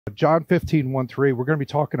John 15, 1 through 8, we're going to be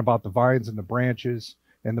talking about the vines and the branches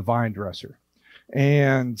and the vine dresser.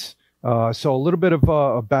 And so a little bit of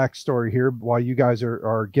a backstory here while you guys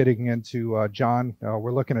are getting into John.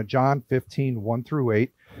 We're looking at John 15, 1 through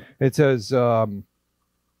 8. It says, so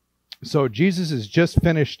Jesus has just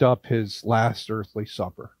finished up his last earthly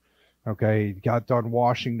supper. Okay, he got done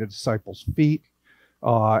washing the disciples' feet.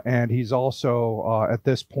 And he's also, at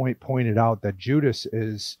this point, pointed out that Judas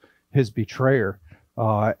is his betrayer.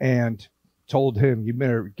 And told him, you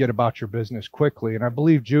better get about your business quickly. And I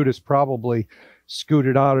believe Judas probably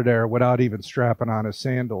scooted out of there without even strapping on his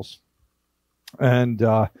sandals. And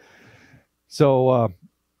so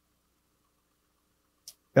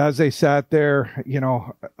as they sat there,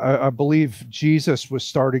 I believe Jesus was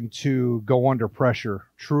starting to go under pressure,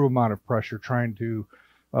 true amount of pressure, trying to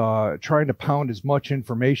pound as much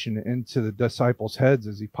information into the disciples' heads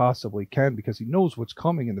as he possibly can, because he knows what's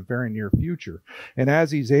coming in the very near future. And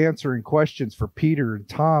as he's answering questions for Peter and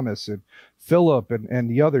Thomas and Philip and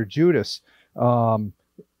the other Judas, man,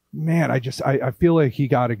 I feel like he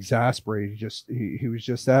got exasperated. He was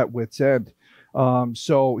just at wit's end.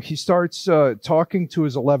 So he starts talking to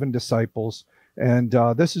his 11 disciples, and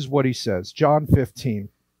this is what he says. John 15.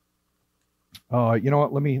 You know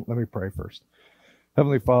what? Let me pray first.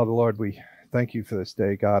 Heavenly Father, Lord, we thank you for this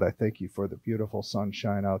day. God, I thank you for the beautiful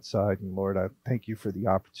sunshine outside. And Lord, I thank you for the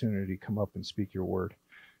opportunity to come up and speak your word.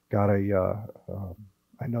 God, I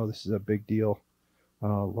know this is a big deal,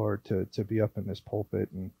 Lord, to be up in this pulpit.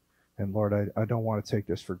 And Lord, I don't want to take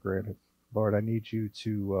this for granted. Lord, I need you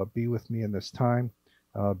to be with me in this time,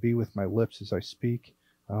 be with my lips as I speak,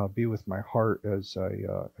 be with my heart as I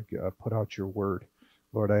put out your word.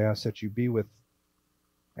 Lord, I ask that you be with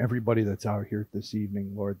everybody that's out here this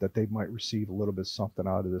evening, Lord, that they might receive a little bit something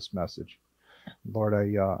out of this message. Lord,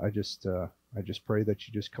 I just pray that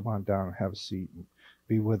you just come on down and have a seat and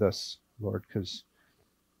be with us, Lord, because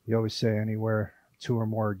you always say anywhere two or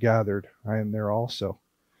more are gathered, I am there also.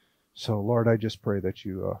 So, Lord, I just pray that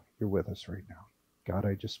you're with us right now. God,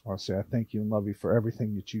 I just want to say I thank you and love you for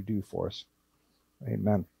everything that you do for us.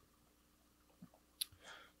 Amen.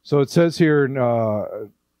 So it says here in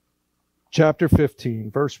Chapter 15,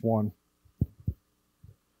 verse 1,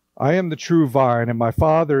 I am the true vine, and my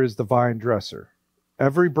Father is the vine dresser.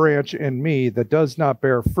 Every branch in me that does not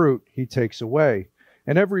bear fruit, he takes away.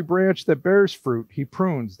 And every branch that bears fruit, he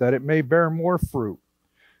prunes, that it may bear more fruit.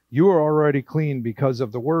 You are already clean because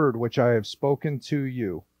of the word which I have spoken to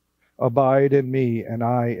you. Abide in me, and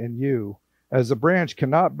I in you. As a branch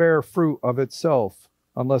cannot bear fruit of itself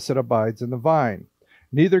unless it abides in the vine,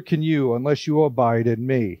 neither can you unless you abide in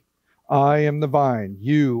me. I am the vine,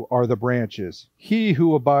 you are the branches. He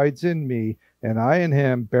who abides in me, and I in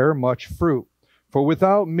him, bear much fruit. For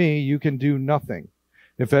without me you can do nothing.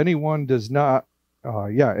 If anyone does not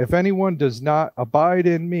abide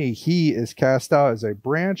in me, he is cast out as a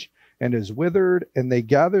branch and is withered, and they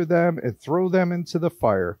gather them and throw them into the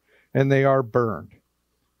fire, and they are burned.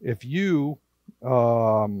 If you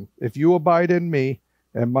abide in me,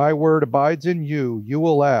 and my word abides in you, you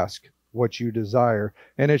will ask what you desire,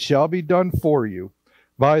 and it shall be done for you.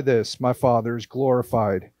 By this my Father is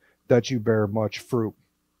glorified, that you bear much fruit.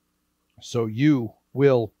 So you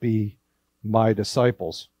will be my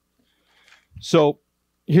disciples. So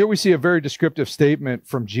here we see a very descriptive statement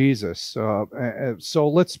from Jesus. So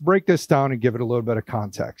let's break this down and give it a little bit of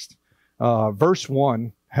context. Verse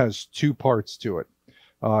 1 has two parts to it.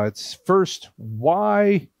 It's first,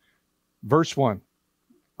 why? Verse 1.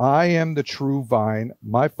 I am the true vine.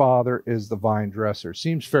 My Father is the vine dresser.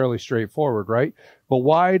 Seems fairly straightforward, right? But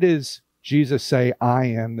why does Jesus say, I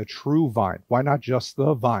am the true vine? Why not just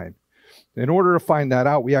the vine? In order to find that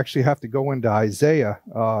out, we actually have to go into Isaiah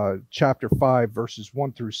chapter 5, verses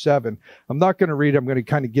 1 through 7. I'm not going to read it. I'm going to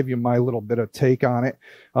kind of give you my little bit of take on it.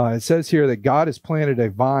 It says here that God has planted a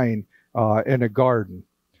vine in a garden,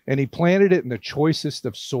 and he planted it in the choicest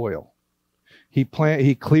of soil. He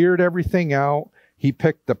cleared everything out. He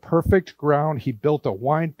picked the perfect ground. He built a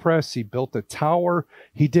wine press. He built a tower.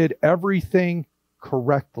 He did everything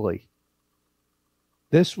correctly.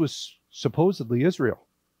 This was supposedly Israel.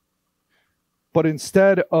 But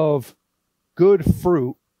instead of good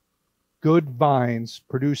fruit, good vines,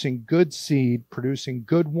 producing good seed, producing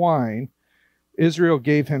good wine, Israel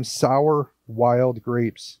gave him sour, wild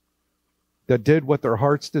grapes that did what their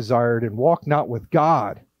hearts desired and walked not with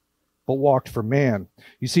God, but walked for man.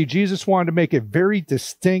 You see, Jesus wanted to make a very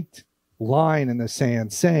distinct line in the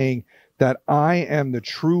sand saying that I am the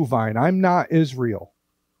true vine. I'm not Israel.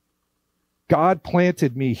 God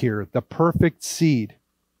planted me here, the perfect seed.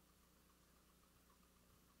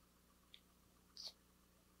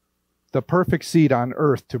 the perfect seed on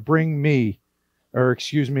earth to bring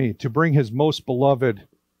to bring his most beloved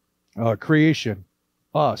creation,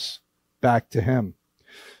 us, back to him.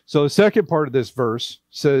 So the second part of this verse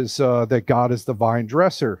says that God is the vine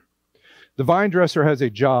dresser. The vine dresser has a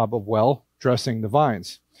job of, dressing the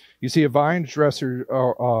vines. You see, a vine dresser's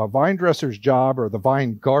job, or the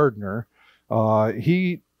vine gardener,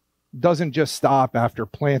 he doesn't just stop after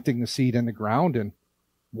planting the seed in the ground and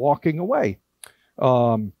walking away.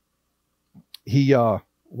 Once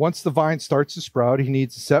the vine starts to sprout, he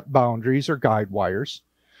needs to set boundaries or guide wires,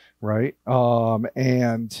 right?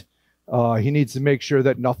 And he needs to make sure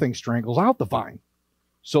that nothing strangles out the vine.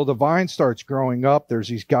 So the vine starts growing up. There's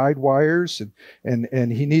these guide wires, and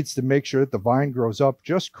he needs to make sure that the vine grows up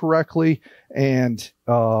just correctly, and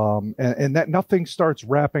that nothing starts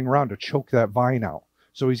wrapping around to choke that vine out.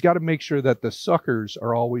 So he's got to make sure that the suckers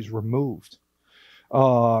are always removed.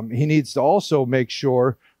 He needs to also make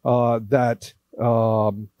sure that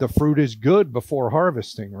the fruit is good before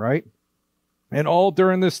harvesting, right? And all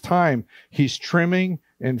during this time, he's trimming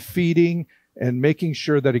and feeding and making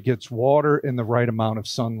sure that it gets water and the right amount of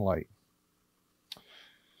sunlight.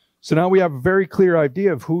 So now we have a very clear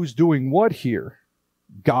idea of who's doing what here.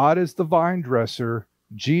 God is the vine dresser.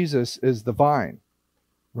 Jesus is the vine,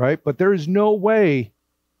 right? But there is no way,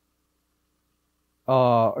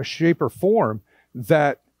 shape or form,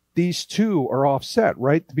 that these two are offset,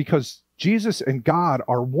 right? Because Jesus and God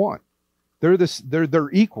are one. They're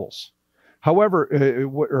equals. However,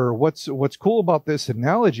 what's cool about this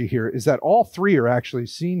analogy here is that all three are actually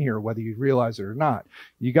seen here, whether you realize it or not.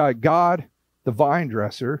 You got God, the vine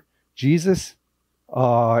dresser. Jesus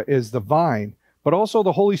is the vine, but also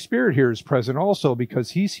the Holy Spirit here is present also, because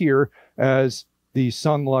he's here as the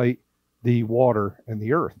sunlight, the water, and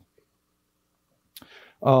the earth.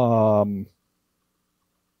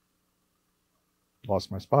 Lost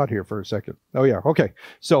my spot here for a second. Oh yeah, okay.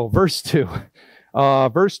 So verse 2.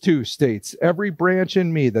 Verse 2 states, "Every branch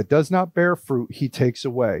in me that does not bear fruit, he takes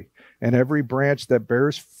away. And every branch that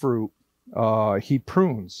bears fruit, he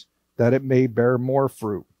prunes, that it may bear more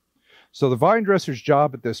fruit." So the vine dresser's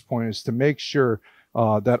job at this point is to make sure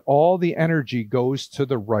that all the energy goes to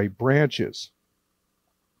the right branches.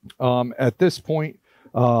 At this point,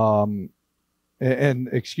 that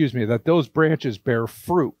those branches bear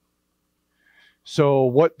fruit. So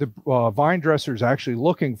what the vine dresser is actually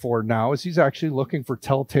looking for now is he's actually looking for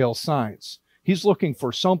telltale signs. He's looking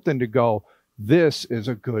for something to go, this is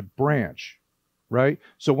a good branch, right?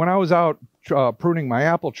 So when I was out pruning my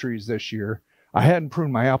apple trees this year, I hadn't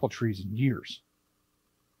pruned my apple trees in years.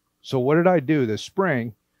 So what did I do this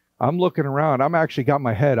spring? I'm looking around. I'm actually got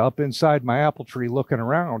my head up inside my apple tree looking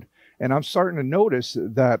around, and I'm starting to notice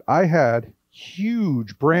that I had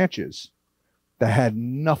huge branches that had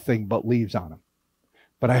nothing but leaves on them.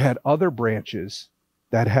 But I had other branches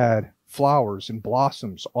that had flowers and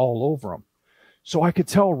blossoms all over them. So I could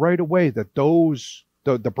tell right away that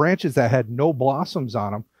the branches that had no blossoms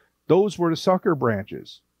on them, those were the sucker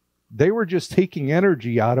branches. They were just taking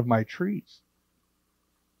energy out of my trees.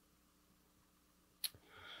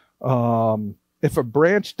 If a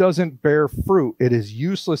branch doesn't bear fruit, it is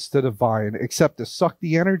useless to the vine, except to suck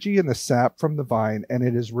the energy and the sap from the vine, and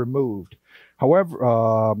it is removed.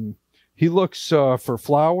 However, he looks for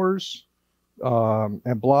flowers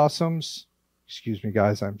and blossoms. Excuse me,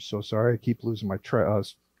 guys. I'm so sorry. I keep losing my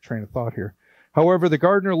train of thought here. However, the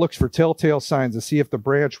gardener looks for telltale signs to see if the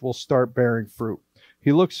branch will start bearing fruit.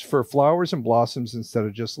 He looks for flowers and blossoms instead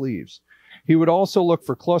of just leaves. He would also look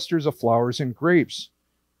for clusters of flowers and grapes,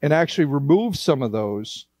 and actually remove some of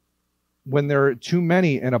those when there are too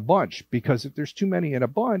many in a bunch. Because if there's too many in a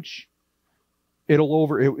bunch,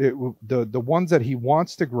 the ones that he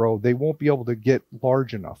wants to grow, they won't be able to get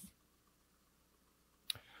large enough.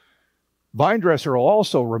 Vine dresser will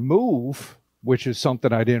also remove, which is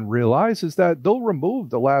something I didn't realize, is that they'll remove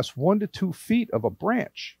the last 1 to 2 feet of a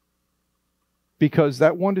branch, because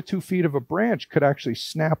that 1 to 2 feet of a branch could actually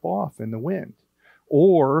snap off in the wind,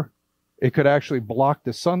 or it could actually block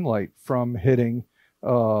the sunlight from hitting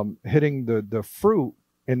the fruit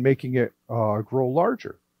and making it grow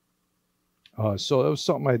larger. So that was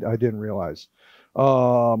something I didn't realize.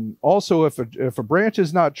 Also, if a branch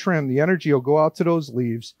is not trimmed, the energy will go out to those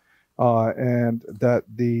leaves, and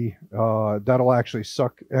that'll actually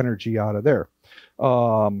suck energy out of there.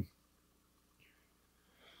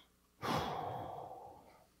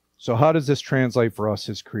 So how does this translate for us,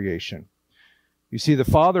 his creation? You see, the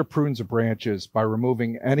Father prunes the branches by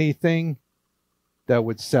removing anything that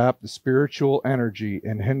would sap the spiritual energy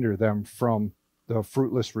and hinder them from the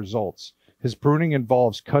fruitless results. His pruning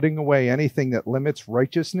involves cutting away anything that limits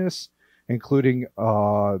righteousness including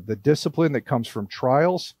the discipline that comes from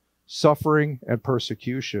trials, suffering, and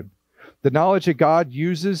persecution. The knowledge that God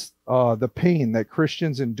uses the pain that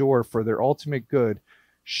Christians endure for their ultimate good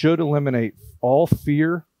should eliminate all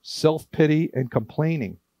fear, self-pity, and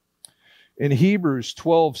complaining. In Hebrews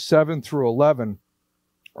 12:7 through 11,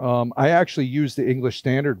 I actually use the English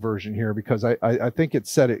Standard Version here because I think it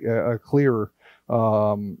said it clearer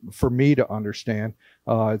for me to understand.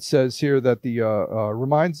 It says here that the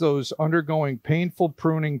reminds those undergoing painful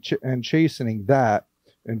pruning and chastening that,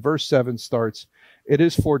 in verse 7 starts, it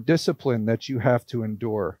is for discipline that you have to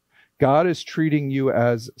endure. God is treating you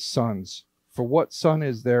as sons. For what son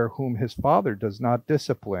is there whom his father does not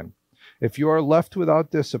discipline? If you are left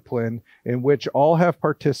without discipline, in which all have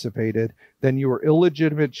participated, then you are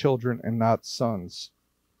illegitimate children and not sons.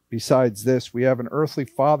 Besides this, we have an earthly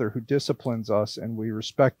father who disciplines us, and we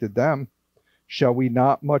respected them. Shall we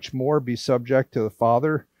not much more be subject to the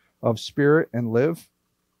Father of spirit and live?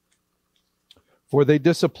 For they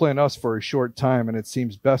discipline us for a short time, and it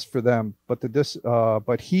seems best for them.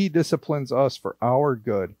 But he disciplines us for our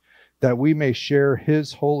good, that we may share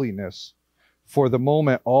his holiness. For the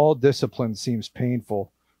moment, all discipline seems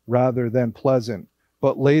painful rather than pleasant,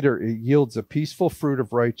 but later it yields a peaceful fruit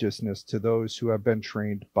of righteousness to those who have been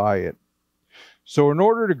trained by it. So in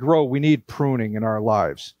order to grow, we need pruning in our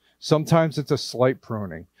lives. Sometimes it's a slight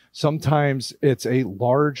pruning. Sometimes it's a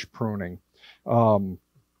large pruning.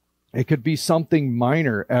 It could be something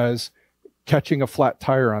minor as catching a flat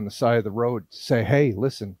tire on the side of the road to say, hey,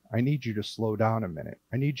 listen, I need you to slow down a minute.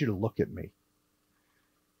 I need you to look at me.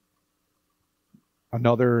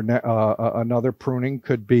 Another pruning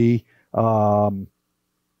could be wanting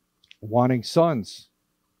sons,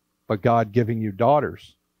 but God giving you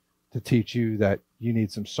daughters to teach you that you need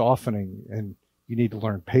some softening and you need to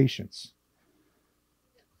learn patience.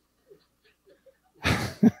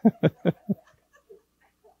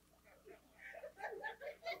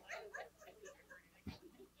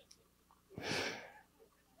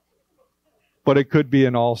 But it could be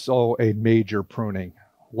also a major pruning,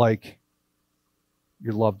 like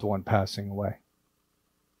your loved one passing away,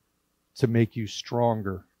 to make you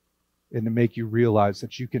stronger and to make you realize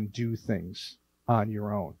that you can do things on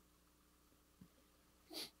your own.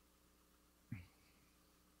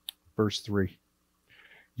 Verse 3.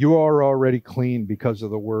 You are already clean because of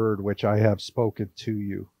the word which I have spoken to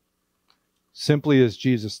you. Simply as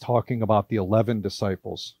Jesus talking about the 11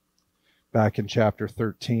 disciples back in chapter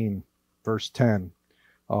 13, verse 10.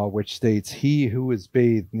 Which states, he who is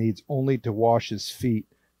bathed needs only to wash his feet,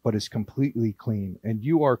 but is completely clean. And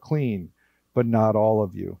you are clean, but not all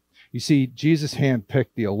of you. You see, Jesus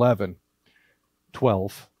handpicked the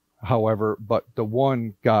 12, however, but the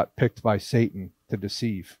one got picked by Satan to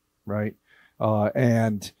deceive, right?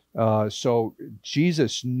 So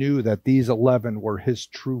Jesus knew that these 11 were his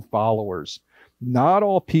true followers. Not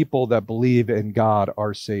all people that believe in God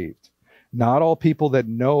are saved. Not all people that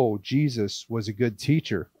know Jesus was a good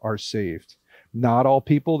teacher are saved. Not all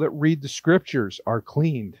people that read the scriptures are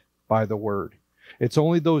cleaned by the word. It's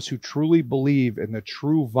only those who truly believe in the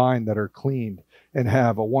true vine that are cleaned and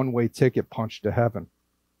have a one-way ticket punched to heaven.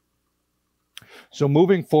 So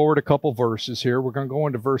moving forward a couple verses here, we're going to go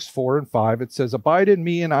into verse 4 and 5. It says, abide in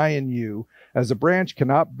me and I in you, as a branch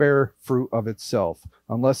cannot bear fruit of itself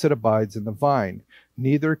unless it abides in the vine.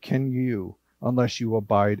 Neither can you unless you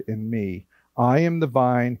abide in me. I am the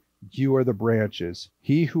vine, you are the branches.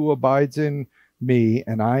 He who abides in me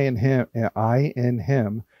and I in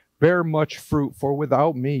him bear much fruit, for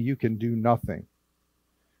without me you can do nothing.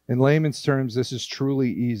 In layman's terms, this is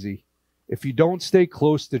truly easy. If you don't stay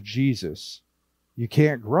close to Jesus, you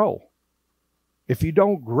can't grow. If you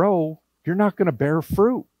don't grow, you're not going to bear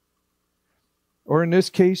fruit. Or in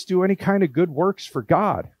this case, do any kind of good works for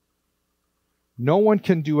God. No one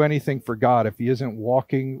can do anything for God if he isn't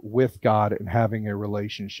walking with God and having a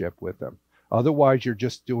relationship with him. Otherwise, you're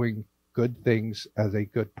just doing good things as a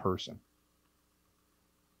good person.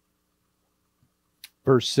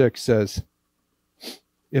 Verse 6 says,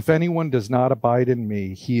 if anyone does not abide in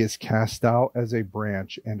me, he is cast out as a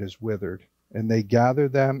branch and is withered, and they gather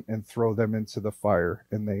them and throw them into the fire,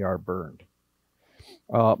 and they are burned.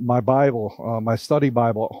 My study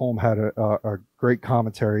Bible at home had a great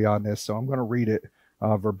commentary on this, so I'm going to read it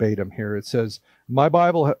verbatim here. It says, my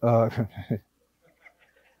Bible,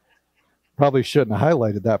 probably shouldn't have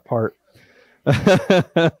highlighted that part.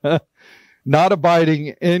 Not abiding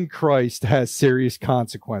in Christ has serious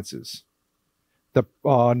consequences.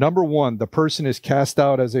 Number one, the person is cast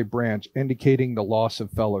out as a branch, indicating the loss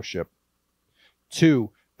of fellowship. 2,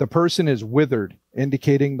 the person is withered,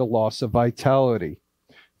 indicating the loss of vitality.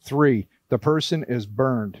 3, the person is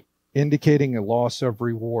burned, indicating a loss of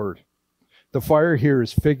reward. The fire here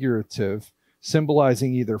is figurative,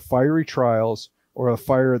 symbolizing either fiery trials or a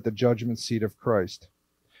fire at the judgment seat of Christ.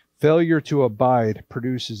 Failure to abide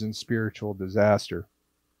produces in spiritual disaster.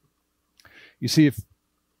 You see, if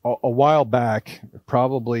a while back,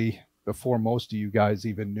 probably before most of you guys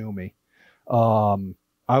even knew me,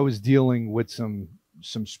 I was dealing with some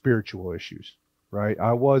spiritual issues, right?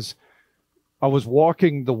 I was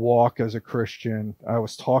walking the walk as a Christian. I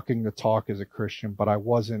was talking the talk as a Christian, but I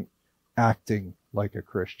wasn't acting like a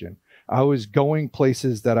Christian. I was going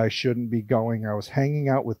places that I shouldn't be going. I was hanging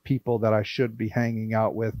out with people that I should be hanging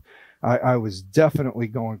out with. I was definitely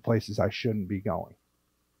going places I shouldn't be going.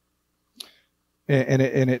 And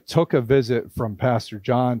it took a visit from Pastor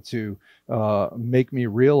John to make me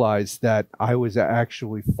realize that I was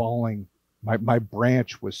actually falling. My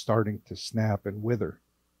branch was starting to snap and wither.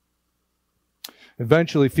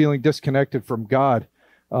 Eventually, feeling disconnected from God,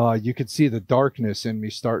 you could see the darkness in me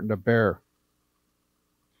starting to bear.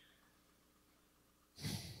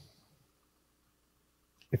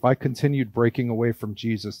 If I continued breaking away from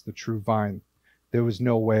Jesus, the true vine, there was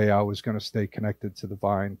no way I was going to stay connected to the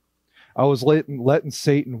vine. I was letting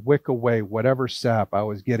Satan wick away whatever sap I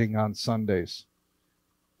was getting on Sundays,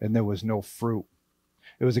 and there was no fruit.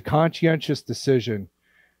 It was a conscientious decision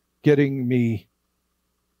getting me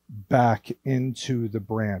back into the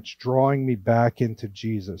branch, drawing me back into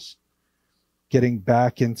Jesus, getting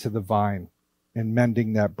back into the vine and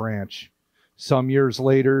mending that branch. Some years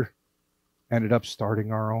later, ended up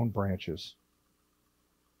starting our own branches.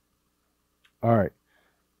 All right.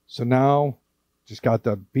 So now, just got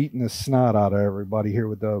the beating the snot out of everybody here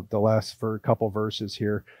with the last for a couple verses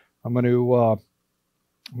here. I'm going to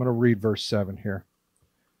read verse 7 here.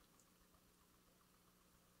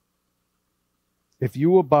 If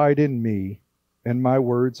you abide in me, and my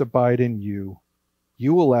words abide in you,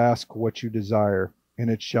 you will ask what you desire, and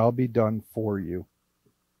it shall be done for you.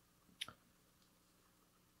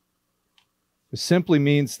 It simply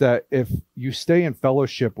means that if you stay in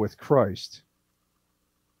fellowship with Christ,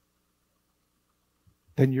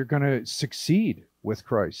 then you're going to succeed with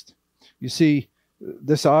Christ. You see,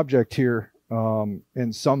 this object here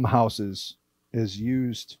in some houses is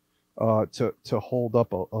used to hold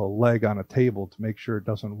up a leg on a table to make sure it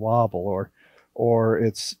doesn't wobble, or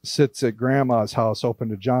it sits at grandma's house open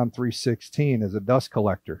to John 3:16 as a dust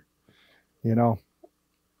collector. You know,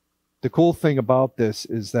 the cool thing about this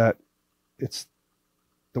is that it's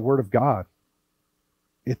the Word of God.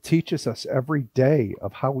 It teaches us every day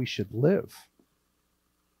of how we should live.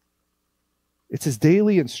 It's His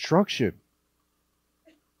daily instruction.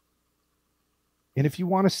 And if you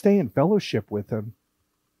want to stay in fellowship with Him,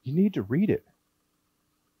 you need to read it.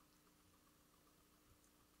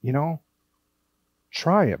 You know,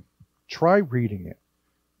 try Him. Try reading it.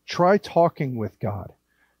 Try talking with God.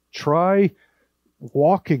 Try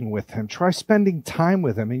walking with Him. Try spending time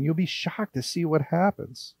with Him, and you'll be shocked to see what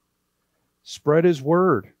happens. Spread His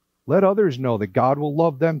word. Let others know that God will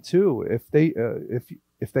love them too if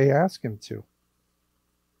they ask Him to.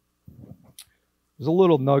 There's a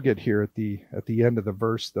little nugget here at the end of the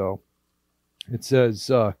verse, though. It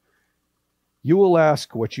says, "You will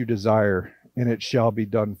ask what you desire, and it shall be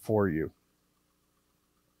done for you."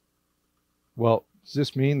 Well, does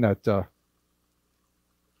this mean that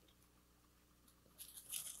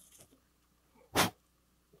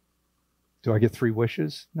do I get 3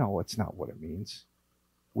 wishes? No, it's not what it means.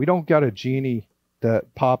 We don't got a genie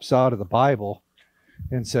that pops out of the Bible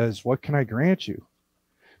and says, "What can I grant you?"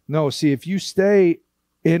 No, see, if you stay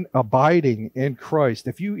in abiding in Christ,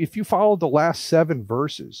 if you follow the last 7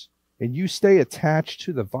 verses and you stay attached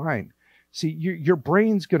to the vine, see, your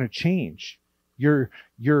brain's going to change. Your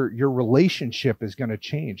relationship is going to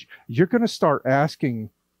change. You're going to start asking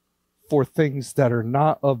for things that are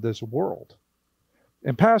not of this world.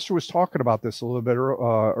 And Pastor was talking about this a little bit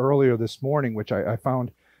earlier this morning, which I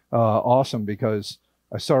found awesome, because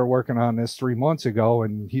I started working on this 3 months ago,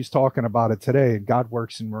 and he's talking about it today, and God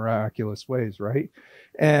works in miraculous ways, right?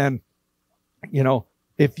 And, you know,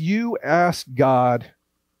 if you ask God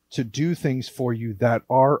to do things for you that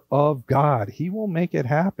are of God, He will make it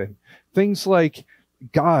happen. Things like,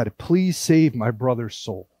 "God, please save my brother's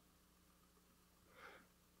soul."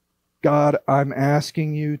 "God, I'm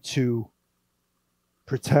asking you to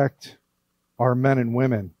protect our men and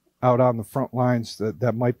women out on the front lines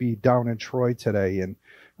that might be down in Troy today, and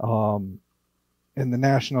the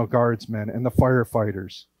National Guardsmen and the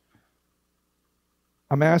firefighters.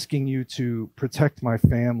 I'm asking you to protect my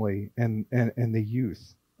family and the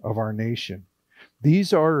youth of our nation."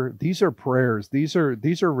 These are prayers. These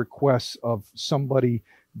are requests of somebody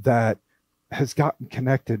that has gotten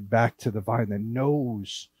connected back to the vine, that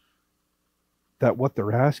knows that what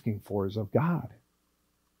they're asking for is of God.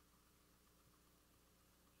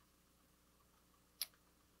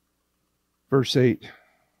 Verse 8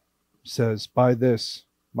 says, "By this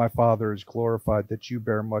my Father is glorified, that you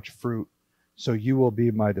bear much fruit, so you will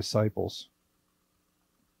be my disciples."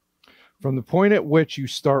 From the point at which you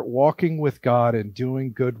start walking with God and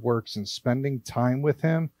doing good works and spending time with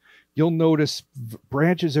Him, you'll notice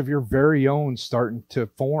branches of your very own starting to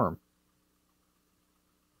form.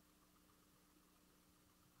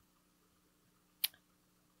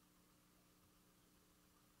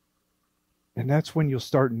 And that's when you'll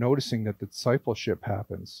start noticing that the discipleship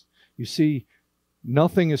happens. You see,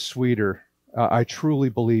 nothing is sweeter. I truly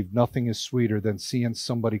believe nothing is sweeter than seeing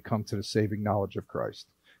somebody come to the saving knowledge of Christ.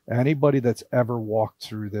 Anybody that's ever walked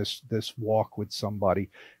through this walk with somebody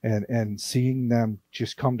and seeing them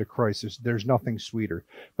just come to Christ, there's nothing sweeter.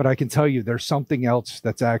 But I can tell you there's something else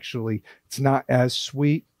that's actually, it's not as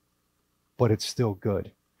sweet, but it's still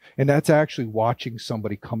good. And that's actually watching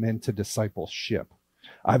somebody come into discipleship.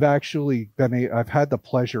 I've had the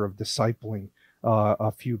pleasure of discipling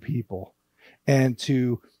a few people, and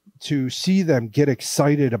to see them get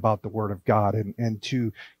excited about the Word of God and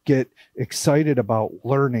to get excited about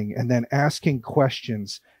learning and then asking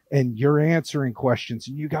questions, and you're answering questions,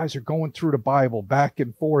 and you guys are going through the Bible back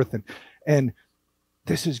and forth, and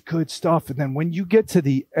this is good stuff. And then when you get to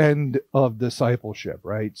the end of discipleship,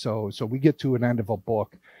 right? So we get to an end of a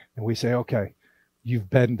book and we say, okay, you've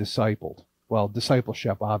been discipled. Well,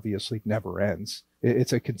 discipleship obviously never ends.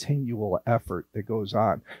 It's a continual effort that goes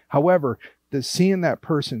on. However, seeing that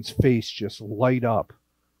person's face just light up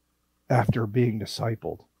after being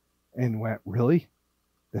discipled and went, really?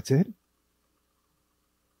 That's it?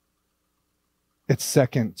 It's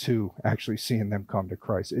second to actually seeing them come to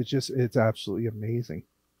Christ. It's absolutely amazing.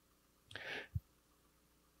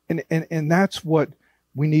 And that's what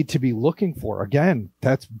we need to be looking for. Again,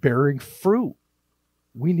 that's bearing fruit.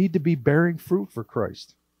 We need to be bearing fruit for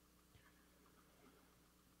Christ.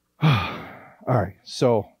 All right,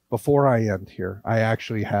 so before I end here, I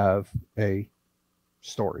actually have a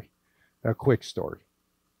story, a quick story.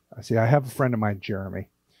 I have a friend of mine, Jeremy,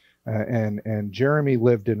 and Jeremy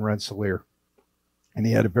lived in Rensselaer, and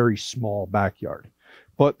he had a very small backyard.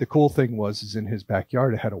 But the cool thing is in his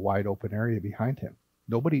backyard, it had a wide open area behind him.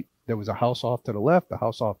 There was a house off to the left, a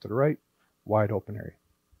house off to the right, wide open area.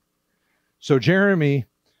 So Jeremy,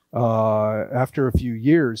 after a few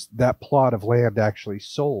years, that plot of land actually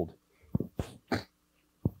sold.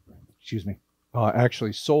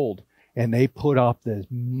 Actually sold, and they put up this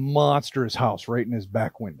monstrous house right in his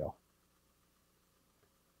back window.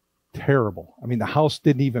 Terrible. I mean, the house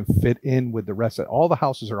didn't even fit in with the rest of it. All the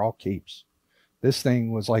houses are all capes. This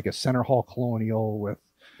thing was like a center hall colonial with,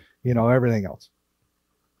 everything else.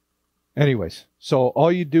 Anyways, so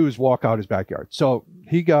all you do is walk out his backyard. So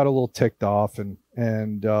he got a little ticked off, and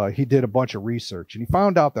he did a bunch of research, and he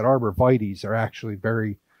found out that arborvitaes are actually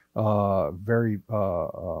very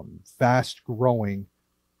fast growing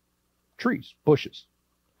trees, bushes.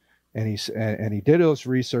 And he did his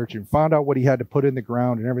research and found out what he had to put in the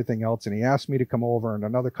ground and everything else. And he asked me to come over and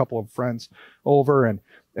another couple of friends over,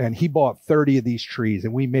 and he bought 30 of these trees,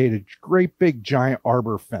 and we made a great big giant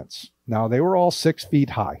arbor fence. Now they were all 6 feet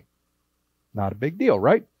high. Not a big deal,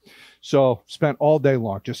 right? So spent all day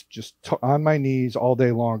long, just on my knees all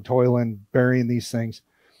day long, toiling, burying these things.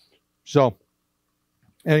 So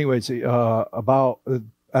anyways, about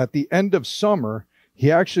at the end of summer,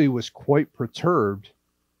 he actually was quite perturbed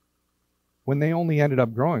when they only ended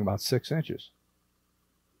up growing about 6 inches.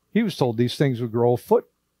 He was told these things would grow a foot,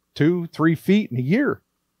 2-3 feet in a year.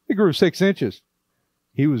 They grew 6 inches.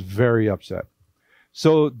 He was very upset.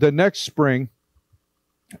 So the next spring,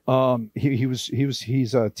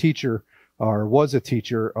 he's a teacher, or was a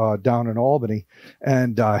teacher down in Albany,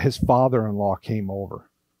 and his father-in-law came over.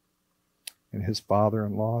 And his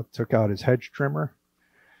father-in-law took out his hedge trimmer,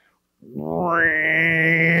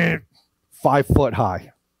 5 foot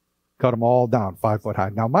high, cut them all down 5 foot high.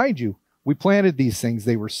 Now, mind you, we planted these things.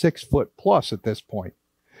 They were 6 foot plus at this point.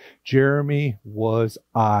 Jeremy was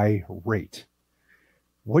irate.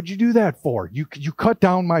 What'd you do that for? You cut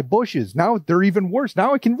down my bushes. Now they're even worse.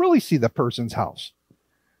 Now I can really see the person's house.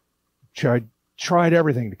 Tried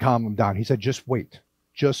everything to calm him down. He said, just wait.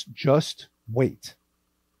 Just wait.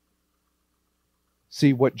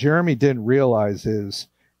 See, what Jeremy didn't realize is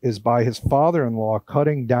by his father-in-law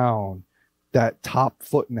cutting down that top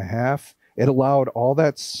 1.5 feet, it allowed all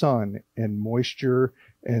that sun and moisture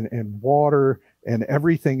and water and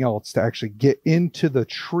everything else to actually get into the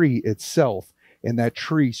tree itself. And that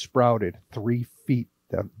tree sprouted 3 feet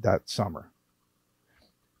that summer.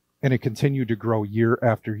 And it continued to grow year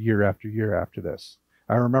after year after year after this.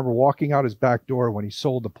 I remember walking out his back door when he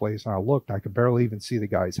sold the place, and I looked, I could barely even see the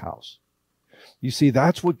guy's house. You see,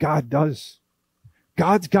 that's what God does.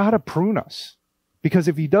 God's got to prune us, because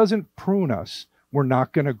if he doesn't prune us, we're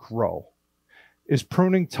not going to grow. Is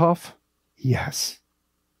pruning tough? Yes.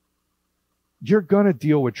 You're going to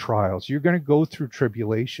deal with trials. You're going to go through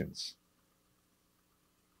tribulations.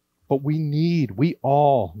 But we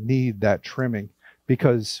all need that trimming,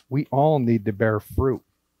 because we all need to bear fruit.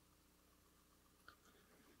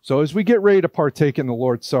 So as we get ready to partake in the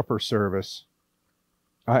Lord's Supper service,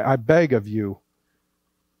 I beg of you,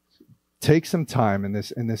 take some time in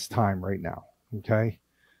this time right now, okay?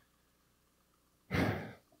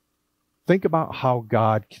 Think about how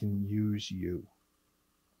God can use you.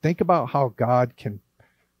 Think about how God could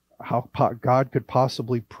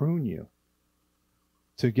possibly prune you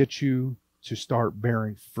to get you to start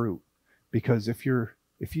bearing fruit. Because if you're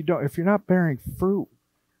not bearing fruit,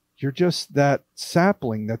 you're just that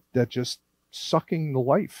sapling that just sucking the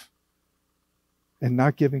life and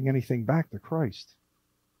not giving anything back to Christ.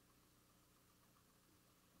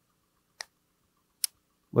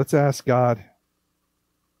 Let's ask God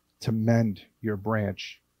to mend your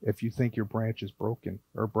branch if you think your branch is broken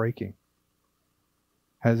or breaking.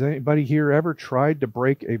 Has anybody here ever tried to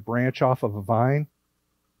break a branch off of a vine?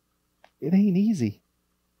 It ain't easy.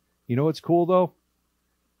 You know what's cool though?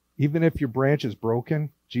 Even if your branch is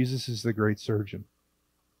broken, Jesus is the great surgeon.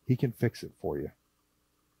 He can fix it for you.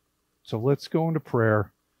 So let's go into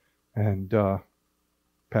prayer, and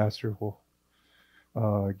Pastor will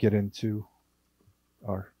get into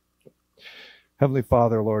our Heavenly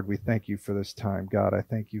Father. Lord, we thank you for this time. God, I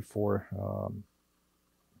thank you for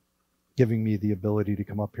giving me the ability to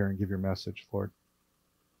come up here and give your message, Lord.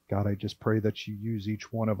 God, I just pray that you use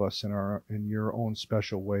each one of us in your own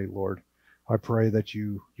special way, Lord. I pray that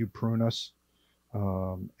you prune us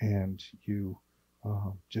and you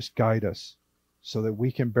just guide us so that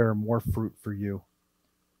we can bear more fruit for you.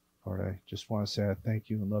 Lord, I just want to say I thank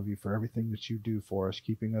you and love you for everything that you do for us,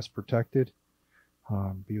 keeping us protected.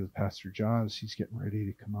 Be with Pastor John as he's getting ready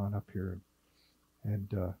to come on up here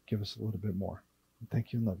and give us a little bit more. And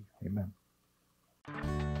thank you and love you. Amen.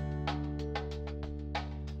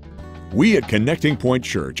 We at Connecting Point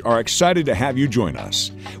Church are excited to have you join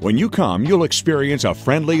us. When you come, you'll experience a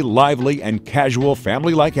friendly, lively, and casual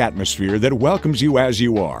family-like atmosphere that welcomes you as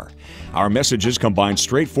you are. Our messages combine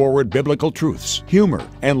straightforward biblical truths, humor,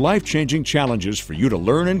 and life-changing challenges for you to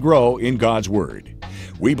learn and grow in God's Word.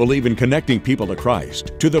 We believe in connecting people to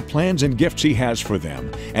Christ, to the plans and gifts He has for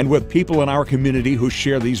them, and with people in our community who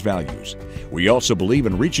share these values. We also believe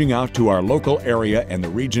in reaching out to our local area and the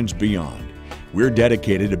regions beyond. We're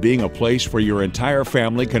dedicated to being a place where your entire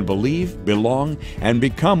family can believe, belong, and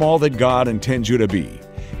become all that God intends you to be.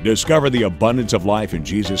 Discover the abundance of life in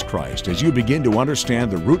Jesus Christ as you begin to understand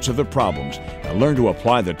the roots of the problems and learn to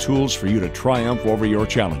apply the tools for you to triumph over your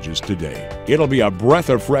challenges today. It'll be a breath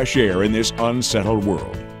of fresh air in this unsettled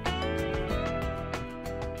world.